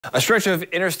A stretch of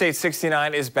Interstate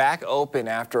 69 is back open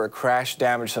after a crash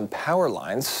damaged some power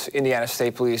lines. Indiana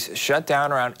State Police shut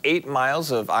down around 8 miles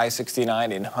of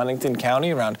I-69 in Huntington County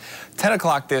around 10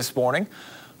 o'clock this morning.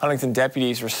 Huntington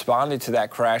deputies responded to that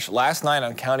crash last night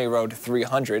on County Road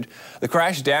 300. The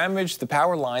crash damaged the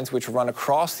power lines which run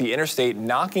across the interstate,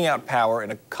 knocking out power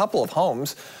in a couple of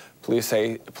homes. Police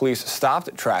say police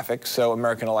stopped traffic so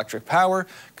American Electric Power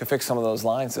could fix some of those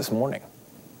lines this morning.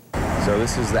 So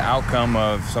this is the outcome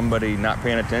of somebody not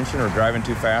paying attention or driving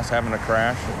too fast, having a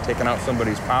crash, taking out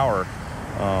somebody's power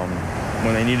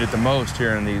when they need it the most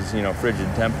here in these, frigid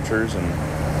temperatures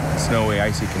and snowy,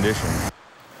 icy conditions.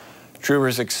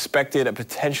 Troopers expected a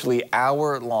potentially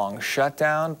hour-long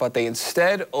shutdown, but they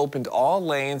instead opened all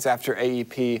lanes after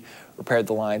AEP repaired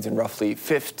the lines in roughly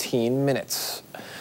 15 minutes.